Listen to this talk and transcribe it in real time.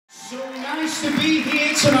So nice to be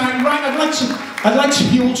here tonight. Right, I'd like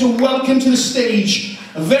you all to welcome to the stage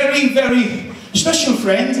a very, very special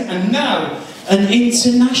friend, and now an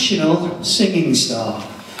international singing star.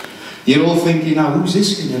 You're all thinking, now who's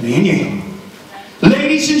this going to be, ain't you?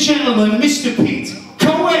 Ladies and gentlemen, Mr. Pete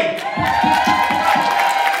Conway.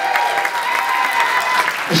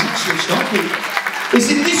 Is that switched on, Pete? Is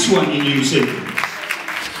it this one you're using?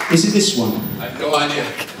 Is it this one? I've no idea.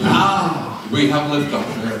 We have lived up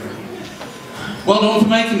there. Well done for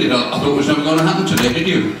making it up. I thought it was never going to happen today, did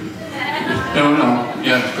you? No.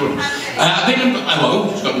 Yeah, good. I've been... Hello,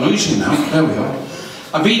 it's got noisy now. There we are.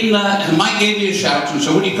 I've been... Mike gave me a shout and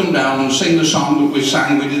said, would you come down and sing the song that we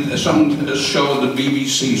sang? We did a show at the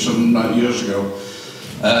BBC some years ago.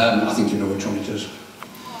 I think you know which one it is.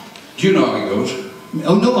 Do you know how it goes?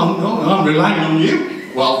 Oh, no, I'm relying on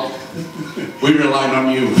you. Well, we rely on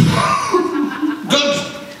you. Good!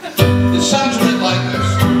 It sounds a bit like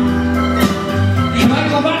this. Can I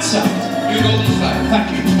go that side? You go this side. Thank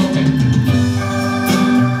you. Okay.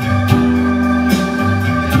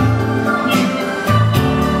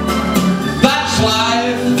 That's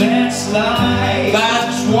life. That's life.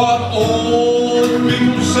 That's what old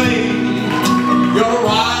people say. You're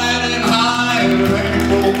riding high and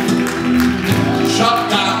rainbow. Shut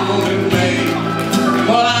down in May.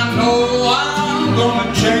 But I know I'm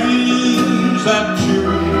gonna change that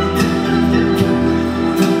tune.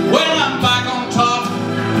 When I'm back on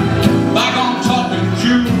top in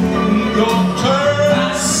June, your turn. I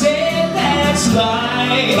said that's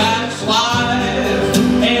life. That's life.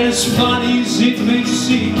 And as funny as it may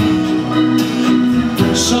seem,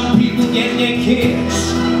 some people get their kicks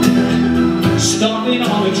stomping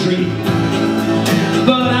on a tree.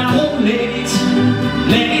 But I won't let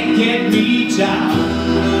it get me down.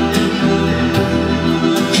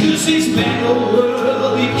 'Cause this bad old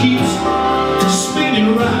world, it keeps spinning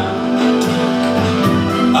around.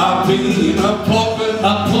 I've been a puppet, A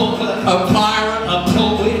pauper, a pirate, a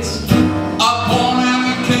poet, a pawn and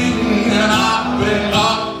a king, and I've been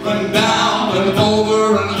up and down and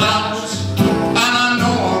over and out, and I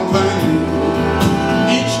know I'm vain.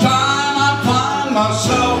 Each time I find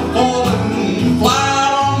myself falling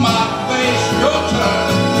flat on my face, your turn.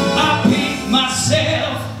 I pick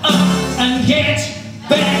myself up and get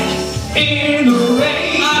back in the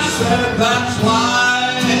rain. I said that's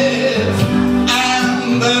life,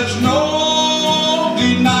 and there's no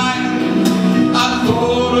denying. I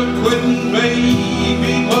thought of quitting,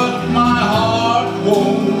 baby, but my heart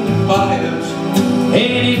won't buy it.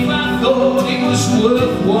 And if I thought it was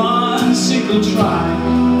worth one single try,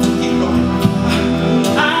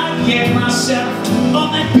 I'd get myself on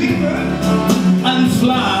that big bird and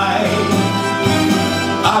fly.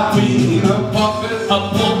 I've been a puppet, A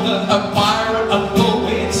pauper, a pirate, a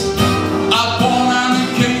poet, a pawn and a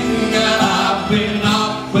king, and I've been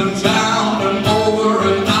up and down and over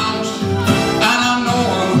and out, and I know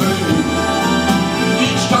I'm vain.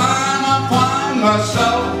 Each time I find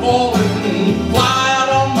myself falling flat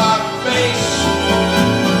on my face,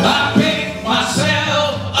 I pick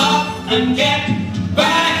myself up and get